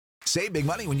Save big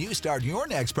money when you start your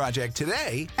next project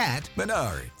today at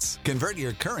Menards. Convert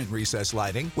your current recessed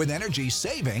lighting with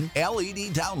energy-saving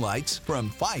LED downlights from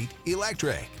Fight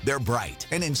Electric. They're bright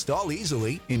and install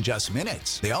easily in just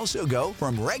minutes. They also go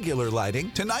from regular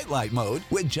lighting to nightlight mode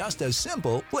with just a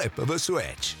simple flip of a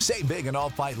switch. Save big on all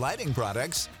Fight lighting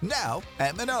products now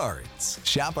at Menards.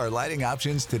 Shop our lighting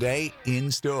options today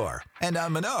in-store and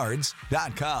on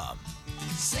Menards.com.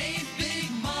 Save big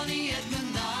money at Menards.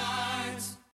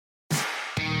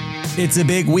 It's a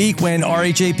big week when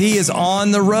RHAP is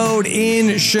on the road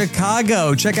in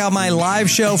Chicago. Check out my live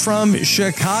show from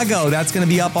Chicago. That's going to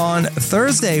be up on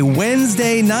Thursday.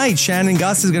 Wednesday night, Shannon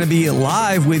Gus is going to be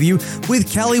live with you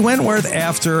with Kelly Wentworth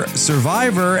after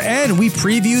Survivor. And we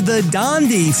preview the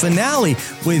Dondi finale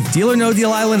with Deal or No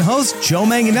Deal Island host Joe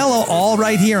Manganiello, all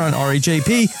right here on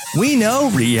RHAP. We know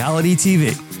reality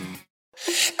TV.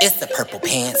 It's the Purple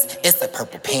Pants, it's the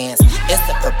Purple Pants, it's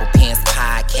the Purple Pants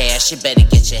podcast. You better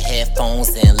get your headphones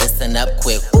and listen up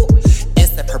quick. Ooh. It's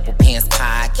the Purple Pants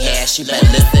podcast. You better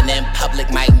listen in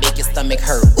public, might make your stomach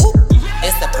hurt. Ooh.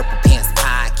 It's the Purple Pants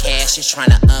podcast. You're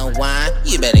trying to unwind,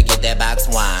 you better get that box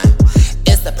wine.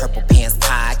 It's the Purple Pants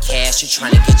podcast. You're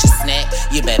trying to get your snack,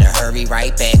 you better hurry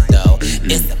right back though.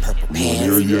 It's the Purple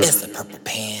Pants, it's the Purple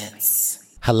Pants.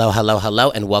 Hello, hello, hello,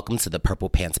 and welcome to the Purple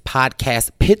Pants Podcast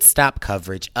pit stop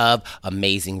coverage of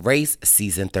Amazing Race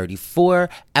Season 34,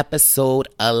 Episode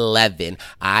 11.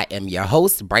 I am your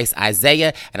host, Bryce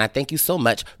Isaiah, and I thank you so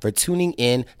much for tuning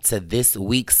in to this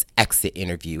week's exit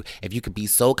interview. If you could be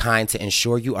so kind to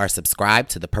ensure you are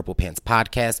subscribed to the Purple Pants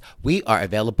Podcast, we are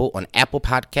available on Apple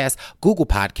Podcasts, Google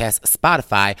Podcasts,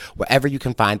 Spotify, wherever you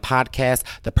can find podcasts.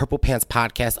 The Purple Pants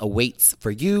Podcast awaits for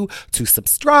you to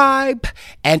subscribe.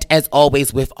 And as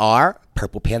always, with our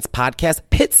Purple Pants Podcast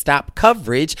pit stop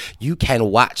coverage, you can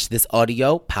watch this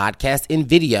audio podcast in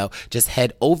video. Just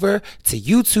head over to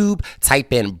YouTube,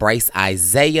 type in Bryce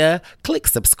Isaiah, click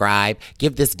subscribe,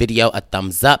 give this video a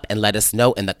thumbs up, and let us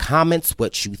know in the comments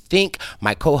what you think.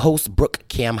 My co-host Brooke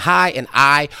Cam High and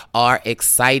I are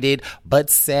excited but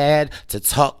sad to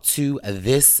talk to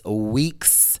this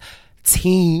week's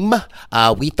team.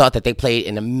 We thought that they played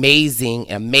an amazing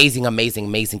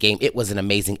game. It was an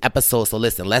amazing episode. So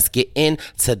listen, let's get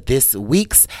into this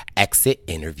week's exit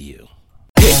interview.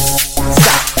 Pit,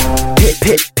 stop,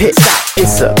 pit, stop.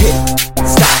 It's a pit,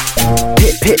 stop,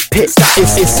 pit, stop.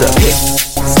 It's a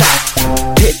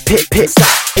pit,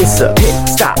 stop, pit, stop. It's a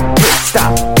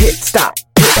pit, stop,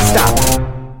 pit, stop.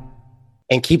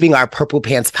 And keeping our Purple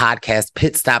Pants Podcast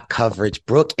pit stop coverage,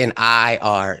 Brooke and I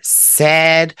are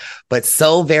sad, but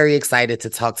so very excited to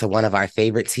talk to one of our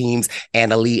favorite teams,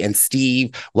 Annalie and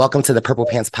Steve. Welcome to the Purple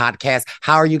Pants Podcast.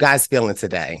 How are you guys feeling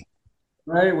today?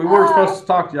 Hey, we weren't supposed to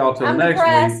talk to y'all till next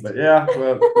week, but yeah,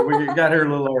 well, we got here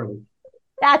a little early.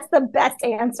 That's the best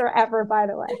answer ever, by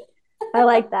the way. I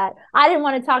like that. I didn't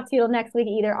want to talk to you till next week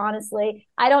either, honestly.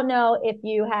 I don't know if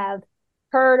you have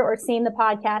heard or seen the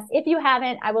podcast. If you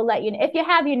haven't, I will let you know. If you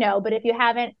have, you know, but if you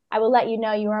haven't, I will let you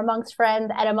know. You are amongst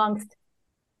friends and amongst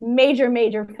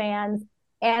major fans.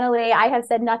 Annalie, I have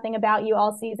said nothing about you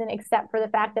all season except for the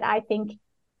fact that I think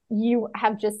you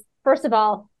have just, first of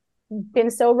all,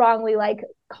 been so wrongly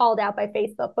called out by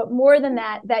Facebook, but more than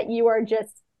that, that you are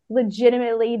just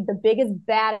legitimately the biggest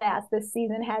badass this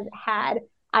season has had.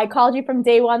 I called you from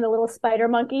day one the little spider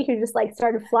monkey who just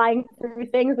started flying through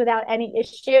things without any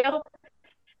issue.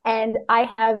 And I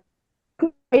have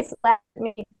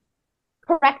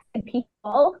corrected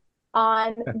people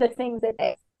on the things that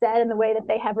they said and the way that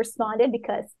they have responded,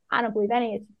 because I don't believe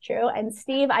any is true. And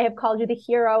Steve, I have called you the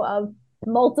hero of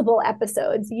multiple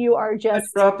episodes. You are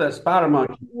just drop that spider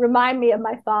monkey. Remind me of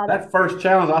my father. That first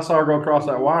challenge, I saw her go across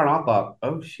that wire, and I thought,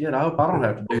 "Oh shit! I hope I don't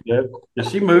have to do that." And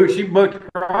she moved. She booked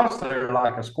across there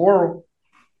like a squirrel.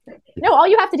 No, all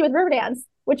you have to do is Riverdance,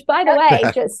 which, by the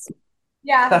way, just.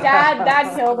 Yeah,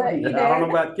 Dad killed it. I don't know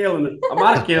about killing it. I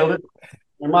might have killed it.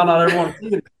 I might not ever want to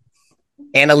see it.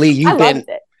 Annalie,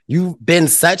 you've been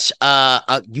such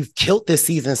you've killed this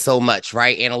season so much,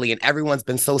 right, Annalie? And everyone's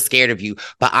been so scared of you.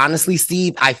 But honestly,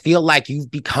 Steve, I feel like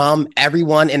you've become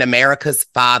everyone in America's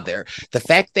father. The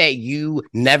fact that you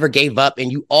never gave up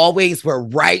and you always were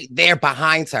right there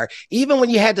behind her, even when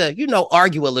you had to,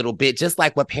 argue a little bit, just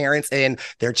like what parents and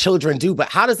their children do. But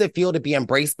how does it feel to be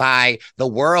embraced by the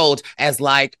world as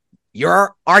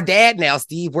you're our dad now,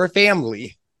 Steve? We're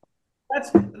family.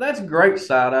 That's a great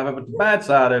side of it, but the bad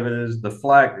side of it is the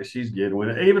flack that she's getting with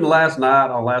it. Even last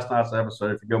night's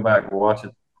episode, if you go back and watch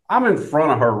it, I'm in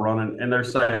front of her running, and they're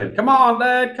saying, "Come on,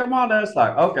 Dad, come on, Dad." It's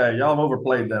like, okay, y'all have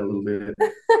overplayed that a little bit.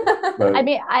 But, I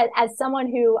mean, as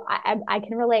someone who I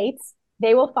can relate,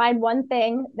 they will find one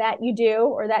thing that you do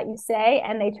or that you say,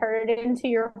 and they turn it into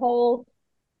your whole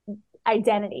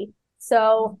identity.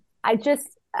 So I just,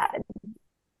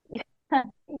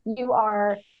 you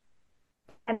are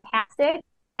fantastic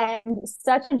and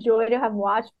such a joy to have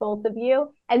watched both of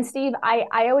you. And Steve, I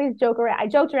always joke around. I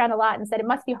joked around a lot and said it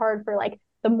must be hard for like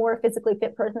the more physically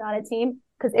fit person on a team,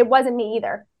 because it wasn't me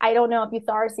either. I don't know if you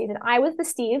saw our season. I was the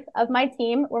Steve of my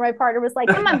team where my partner was like,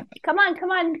 come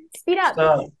on, speed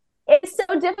up. It's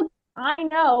so difficult. I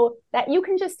know that you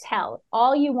can just tell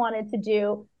all you wanted to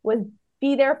do was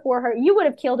be there for her. You would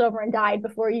have killed over and died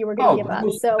before you were going to give up.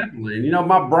 So, definitely. You know,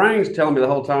 my brain's telling me the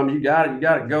whole time, you got it,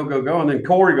 go. And then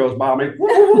Corey goes by me.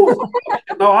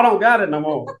 No, I don't got it no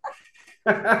more.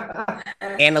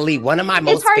 Annalie, one of my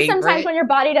most favorite. It's hard sometimes when your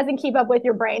body doesn't keep up with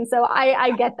your brain. So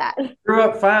I get that. Grew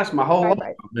up fast my whole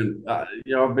life.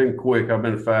 I've been quick. I've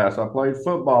been fast. I played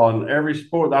football in every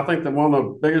sport. I think that one of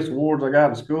the biggest awards I got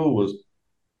in school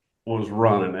was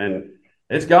running, and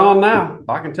it's gone now.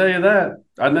 I can tell you that.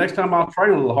 Next time I'll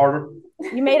train a little harder.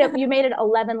 You made it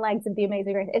 11 legs of the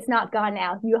Amazing Race. It's not gone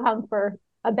now. You hung for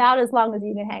about as long as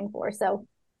you can hang for. So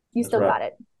you still got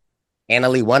it.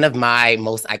 Annalie, one of my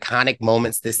most iconic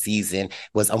moments this season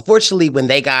was unfortunately when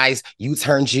you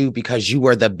turned you because you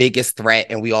were the biggest threat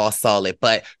and we all saw it.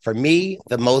 But for me,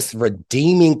 the most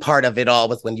redeeming part of it all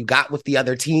was when you got with the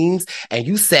other teams and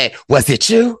you said, was it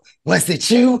you? Was it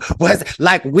you?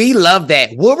 We love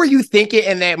that. What were you thinking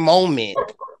in that moment?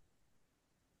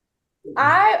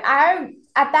 I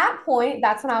at that point,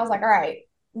 that's when I was like, all right,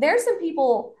 there's some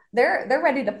people, they're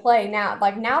ready to play now.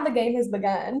 Like now the game has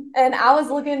begun. And I was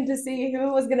looking to see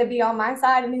who was going to be on my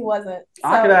side and who wasn't. So,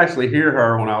 I could actually hear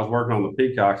her when I was working on the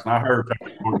Peacocks, and I heard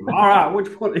her, all right, which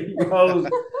one of you goes?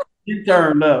 You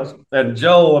turned us. And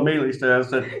Joel immediately said,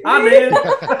 I did.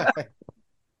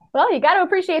 Well, you got to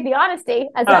appreciate the honesty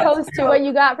as opposed to what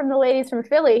you got from the ladies from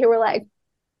Philly who were like,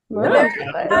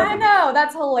 I know,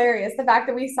 that's hilarious. The fact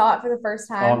that we saw it for the first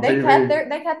time, they kept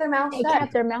their mouth shut. They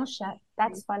kept their mouth shut.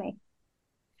 That's funny.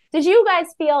 Did you guys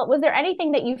feel? Was there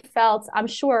anything that you felt? I'm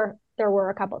sure there were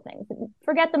a couple of things.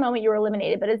 Forget the moment you were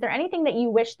eliminated, but is there anything that you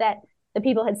wish that the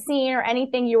people had seen, or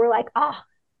anything you were like,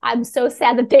 I'm so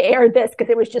sad that they aired this because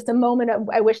it was just a moment of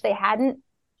I wish they hadn't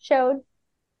showed?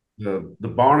 The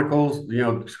barnacles,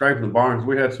 scraping the barnacles.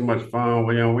 We had so much fun.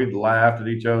 We laughed at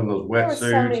each other in those wetsuits.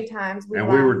 There were so many times we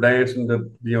were dancing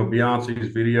to Beyonce's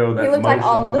video. We looked like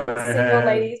all the single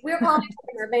ladies. We were calling each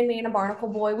other Mermaid Man and Barnacle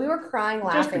Boy. We were crying,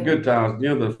 laughing. Just a good times.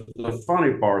 The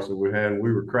funny parts that we had,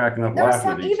 we were cracking up,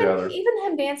 laughing at each other. Even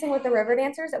him dancing with the river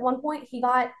dancers. At one point, he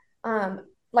got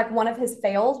one of his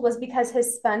fails was because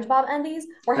his SpongeBob undies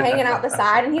were hanging out the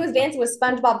side, and he was dancing with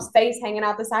SpongeBob's face hanging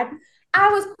out the side. I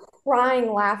was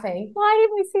crying, laughing. Why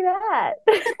didn't we see that?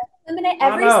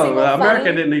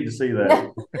 America didn't need to see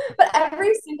that. But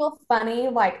every single funny,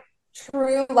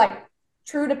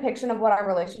 true depiction of what our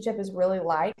relationship is really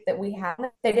like that we have,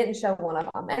 they didn't show one of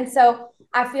them. And so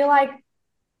I feel like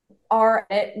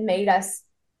it made us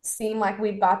seem like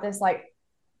we've got this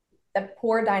a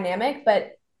poor dynamic,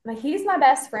 but he's my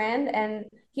best friend and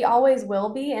he always will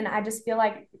be. And I just feel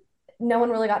like no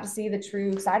one really got to see the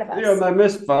true side of us. They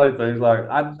missed funny things. Like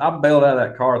I bailed out of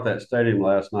that car at that stadium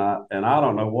last night, and I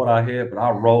don't know what I hit, but I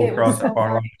rolled across that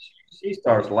car. She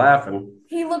starts laughing.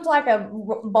 He looked like a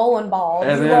bowling ball.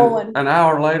 And then rolling. An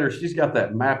hour later, she's got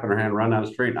that map in her hand running down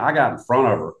the street, and I got in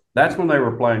front of her. That's when they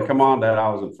were playing Come On, Dad, I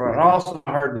was in front. I also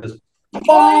heard this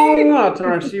boing. I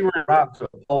turned, she ran right to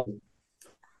a pole.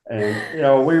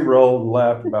 And, we rolled and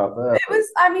laughed about that.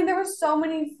 There were so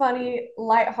many funny,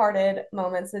 lighthearted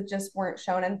moments that just weren't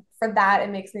shown. And for that, it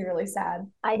makes me really sad.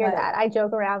 I hear that. I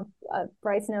joke around.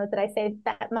 Bryce knows that I say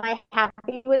that my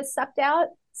happy was sucked out.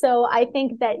 So I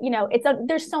think that,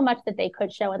 there's so much that they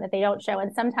could show and that they don't show.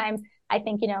 And sometimes I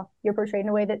think, you're portrayed in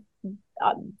a way that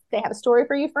they have a story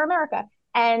for you for America.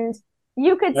 And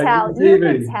you could tell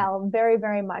very,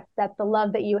 very much that the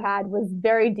love that you had was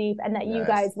very deep and that you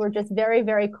guys were just very,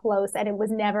 very close. And it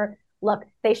was never, look,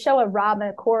 they show a Rob and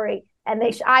a Corey, and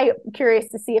I'm curious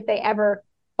to see if they ever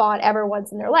fought ever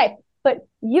once in their life. But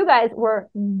you guys were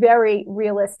very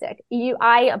realistic.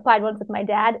 I applied once with my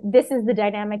dad. This is the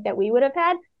dynamic that we would have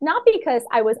had, not because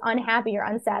I was unhappy or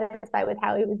unsatisfied with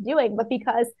how he was doing, but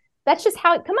because that's just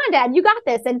how come on, Dad, you got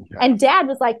this. And Dad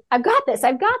was like, I've got this.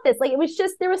 Like, it was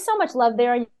just, there was so much love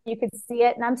there. And you could see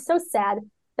it. And I'm so sad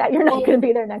that you're not going to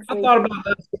be there next week. I thought about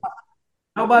that.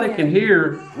 Nobody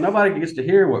gets to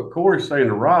hear what Corey's saying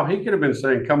to Rob. He could have been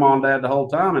saying, come on, Dad, the whole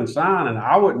time and sign. And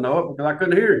I wouldn't know it because I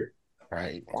couldn't hear it.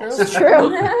 Right. That's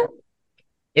true.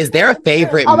 Is there a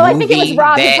favorite Although I think it was movie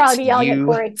Rob who'd that probably be yelling at you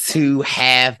Corey. two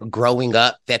have growing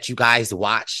up that you guys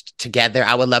watched together?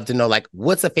 I would love to know, like,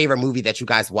 what's a favorite movie that you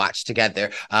guys watched together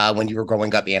when you were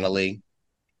growing up, Anna Lee?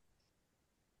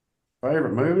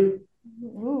 Favorite movie?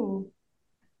 Ooh.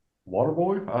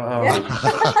 Waterboy?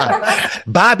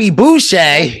 Bobby Boucher.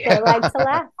 They like to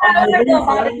laugh.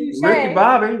 Ricky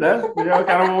Bobby. That's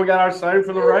kind of what we got our saying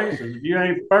for the races. If you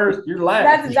ain't first, you're last.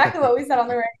 That's exactly what we said on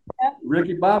the radio.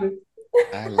 Ricky Bobby.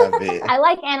 I love it. I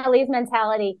like Annalee's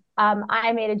mentality.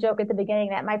 I made a joke at the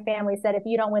beginning that my family said, if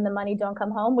you don't win the money, don't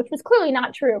come home, which was clearly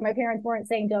not true. My parents weren't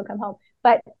saying don't come home,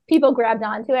 but people grabbed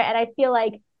onto it. And I feel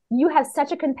like you have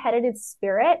such a competitive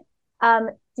spirit.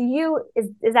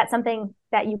 Is that something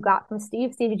that you got from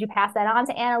Steve? Steve, did you pass that on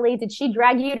to Annalee? Did she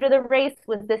drag you to the race?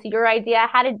 Was this your idea?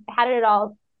 How did it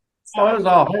all start? Oh, it was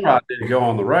all her idea to go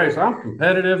on the race. I'm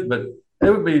competitive, but it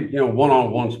would be,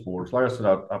 one-on-one sports. Like I said,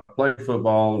 I play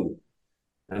football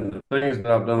and the things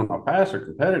that I've done in my past are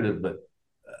competitive, but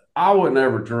I would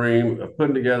never dream of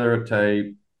putting together a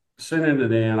tape, sending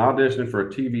it in, auditioning for a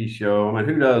TV show. I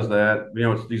mean, who does that?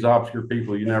 It's these obscure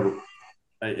people you never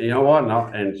 – you know what?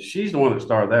 And she's the one that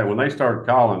started that. When they started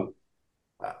calling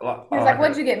 – he was like,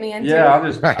 what'd you get me into? Yeah, I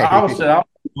was saying I'll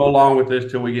go along with this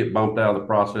till we get bumped out of the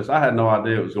process. I had no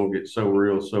idea it was going to get so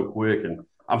real so quick, and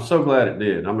I'm so glad it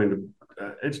did. I mean,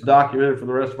 it's documented for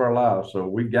the rest of our lives, so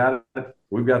we got it.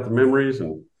 We've got the memories,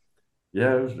 and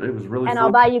yeah, it was really and fun.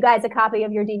 I'll buy you guys a copy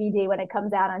of your DVD when it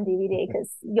comes out on DVD because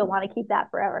you'll want to keep that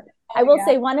forever. I will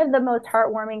say one of the most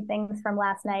heartwarming things from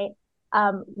last night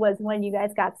was when you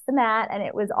guys got to the mat and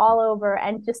it was all over,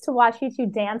 and just to watch you two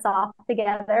dance off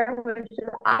together, which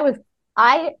is,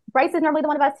 Bryce is normally the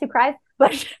one of us who cries,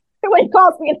 but when he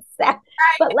calls me, it's sad.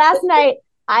 But last night,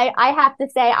 I have to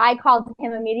say, I called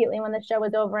him immediately when the show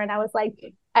was over, and I was like,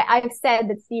 I've said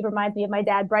that Steve reminds me of my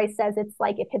dad. Bryce says it's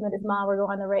like if him and his mom were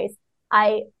going the race.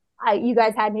 You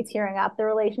guys had me tearing up. The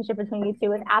relationship between you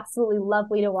two was absolutely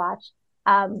lovely to watch.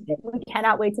 We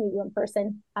cannot wait to meet you in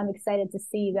person. I'm excited to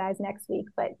see you guys next week,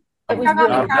 but it was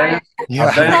really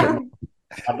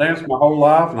I danced my whole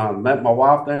life, and I met my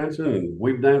wife dancing, and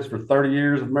we've danced for 30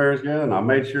 years of marriage together, and I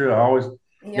made sure I always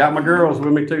got my girls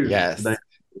with me too. Yes.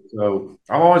 So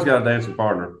I've always got a dancing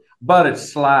partner, but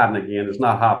it's sliding again. It's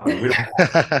not hopping.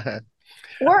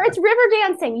 Or it's river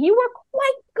dancing. You were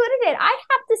quite good at it. I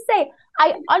have to say,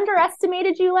 I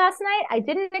underestimated you last night. I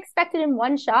didn't expect it in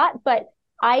one shot, but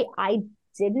I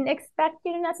didn't expect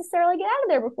you to necessarily get out of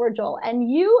there before Joel,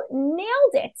 and you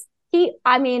nailed it.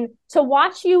 To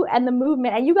watch you and the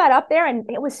movement, and you got up there, and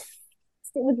it was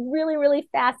really, really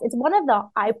fast. It's one of the,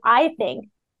 I think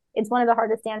it's one of the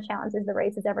hardest dance challenges the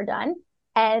race has ever done.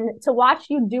 And to watch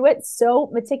you do it so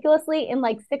meticulously in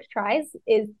like 6 tries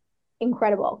is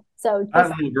incredible. So that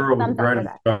little girl was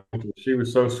great. She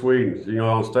was so sweet.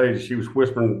 On stage, she was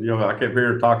whispering, I kept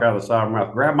hearing her talk out of the side of her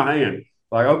mouth, grab my hand.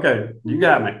 Like, okay, you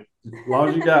got me. As long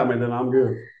as you got me, then I'm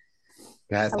good.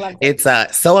 Guys, it's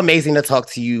so amazing to talk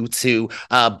to you too.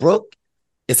 Brooke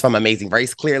is from Amazing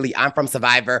Race. Clearly, I'm from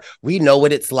Survivor. We know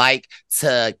what it's like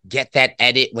to get that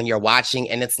edit when you're watching,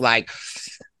 and it's like,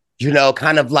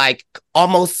 kind of like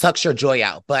almost sucks your joy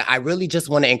out. But I really just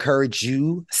want to encourage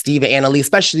you, Steve and Annalee,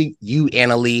 especially you,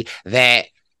 Annalee, that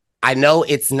I know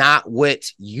it's not what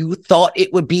you thought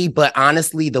it would be, but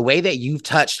honestly, the way that you've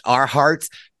touched our hearts,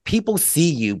 people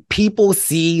see you. People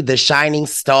see the shining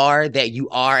star that you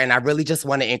are. And I really just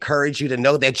want to encourage you to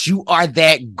know that you are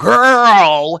that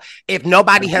girl. If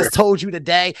nobody has told you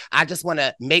today, I just want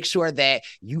to make sure that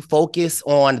you focus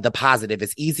on the positive.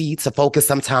 It's easy to focus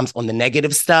sometimes on the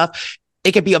negative stuff.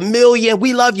 It could be a million.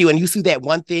 We love you. And you see that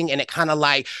one thing and it kind of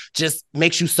like just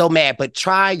makes you so mad. But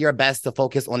try your best to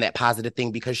focus on that positive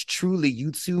thing, because truly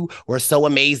you two were so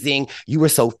amazing. You were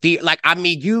so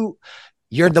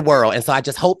you're the world. And so I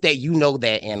just hope that you know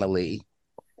that, Annalee.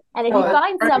 And if you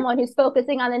find someone who's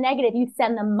focusing on the negative, you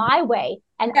send them my way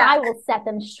and I will set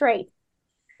them straight.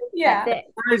 Yeah. That's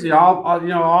it. Crazy.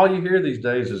 All you hear these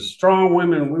days is strong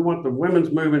women. We want the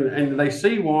women's movement, and they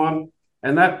see one,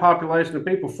 and that population of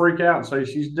people freak out and say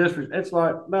she's disrespectful. It's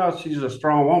like, no, she's a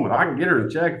strong woman. I can get her in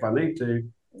check if I need to.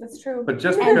 That's true. But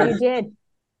just And because you did.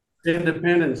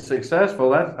 independent and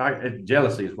successful,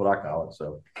 jealousy is what I call it.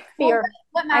 So Fear.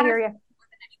 What I matters hear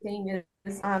you.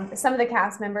 is some of the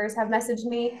cast members have messaged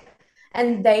me,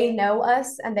 and they know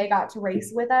us and they got to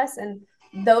race with us, and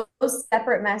those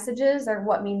separate messages are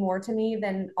what mean more to me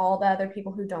than all the other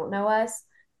people who don't know us,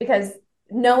 because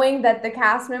knowing that the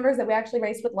cast members that we actually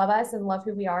raced with love us and love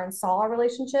who we are and saw our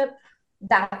relationship,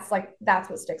 that's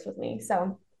what sticks with me.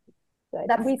 So good.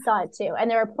 We saw it too, and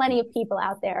there are plenty of people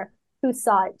out there who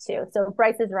saw it too. So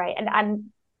Bryce is right, and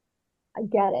I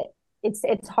get it.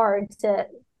 it's hard to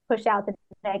push out the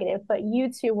negative. But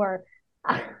you two were,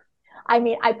 I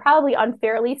mean, I probably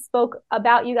unfairly spoke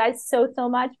about you guys so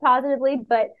much positively,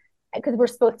 but because we're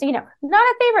supposed to, not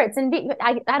our favorites, and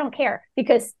I don't care,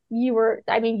 because you were,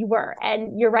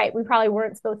 and you're right. We probably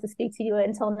weren't supposed to speak to you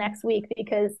until next week,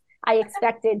 because I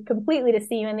expected completely to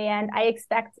see you in the end. I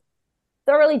expect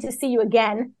thoroughly to see you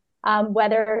again,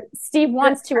 whether Steve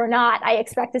wants to or not. I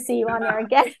expect to see you on there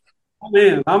again.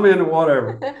 I'm in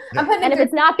whatever. And if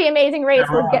it's not The Amazing Race,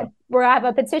 we'll have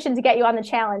a petition to get you on the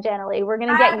challenge, Annalie. We're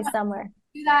going to get you somewhere.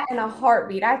 Do that in a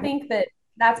heartbeat. I think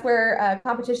that's where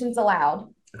competition's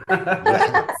allowed.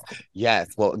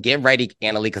 Yes. Well, get ready,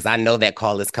 Annalie, because I know that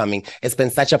call is coming. It's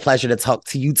been such a pleasure to talk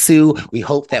to you two. We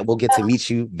hope that we'll get to meet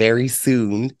you very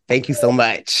soon. Thank you so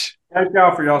much. Thank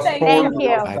y'all for y'all support. Thank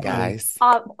you. Bye, guys.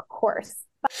 Of course.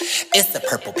 It's the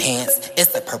Purple Pants.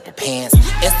 It's the Purple Pants.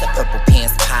 It's the Purple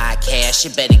Pants podcast. You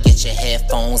better get your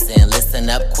headphones and listen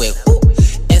up quick. Ooh.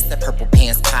 It's the Purple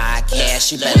Pants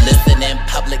podcast. You better listen in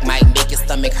public, might make your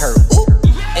stomach hurt. Ooh.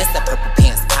 It's the Purple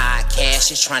Pants podcast.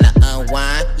 You're trying to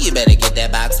unwind, you better get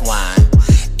that box wine.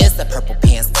 It's the Purple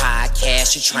Pants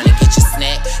podcast. You're trying to get your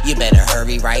snack, you better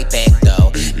hurry right back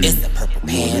though. It's the Purple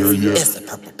Pants. It's the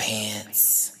Purple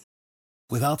Pants.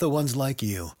 Without the ones like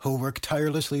you, who work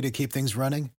tirelessly to keep things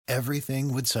running,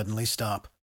 everything would suddenly stop.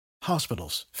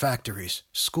 Hospitals, factories,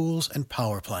 schools, and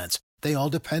power plants, they all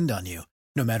depend on you.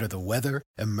 No matter the weather,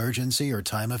 emergency, or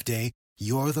time of day,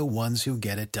 you're the ones who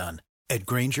get it done. At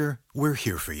Grainger, we're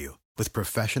here for you with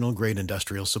professional-grade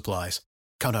industrial supplies.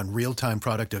 Count on real-time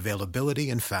product availability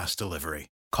and fast delivery.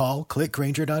 Call, click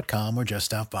Grainger.com, or just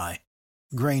stop by.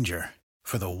 Grainger,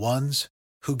 for the ones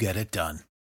who get it done.